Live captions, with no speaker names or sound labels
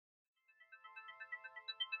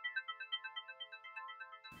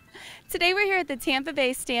Today we're here at the Tampa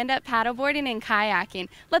Bay stand-up paddleboarding and kayaking.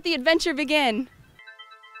 Let the adventure begin.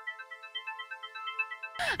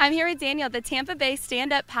 I'm here with Daniel at the Tampa Bay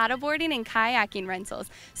stand-up paddleboarding and kayaking rentals.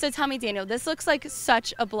 So tell me, Daniel, this looks like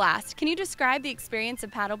such a blast. Can you describe the experience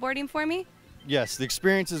of paddleboarding for me? Yes, the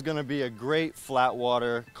experience is going to be a great flat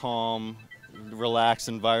water, calm, relaxed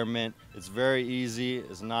environment. It's very easy.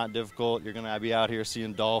 It's not difficult. You're going to be out here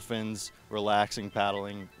seeing dolphins, relaxing,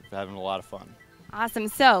 paddling, having a lot of fun. Awesome.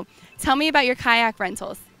 So tell me about your kayak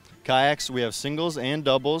rentals. Kayaks, we have singles and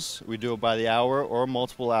doubles. We do it by the hour or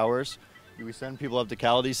multiple hours. We send people up to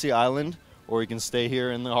Caladesi Island, or you can stay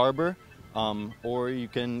here in the harbor, or you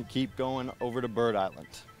can keep going over to Bird Island.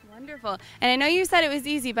 Wonderful. And I know you said it was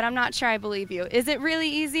easy, but I'm not sure I believe you. Is it really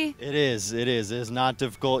easy? It is. It is. It is not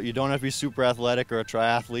difficult. You don't have to be super athletic or a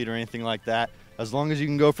triathlete or anything like that. As long as you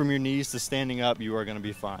can go from your knees to standing up, you are going to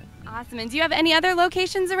be fine. Awesome. And do you have any other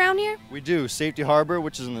locations around here? We do. Safety Harbor,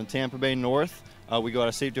 which is in the Tampa Bay North. We go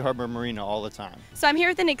to Safety Harbor Marina all the time. So I'm here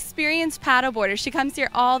with an experienced paddleboarder. She comes here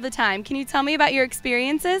all the time. Can you tell me about your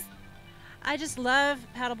experiences? I just love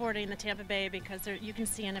paddleboarding in the Tampa Bay because you can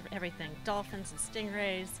see everything, dolphins and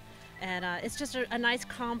stingrays, and it's just a nice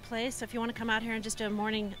calm place. So if you want to come out here and just do a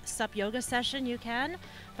morning sup yoga session, you can.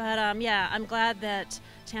 But yeah, I'm glad that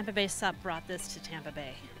Tampa Bay Sup brought this to Tampa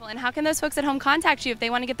Bay. Well, and how can those folks at home contact you if they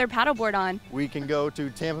want to get their paddleboard on? We can go to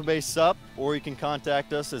Tampa Bay Sup, or you can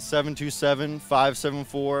contact us at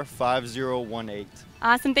 727-574-5018.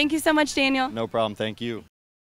 Awesome. Thank you so much, Daniel. No problem. Thank you.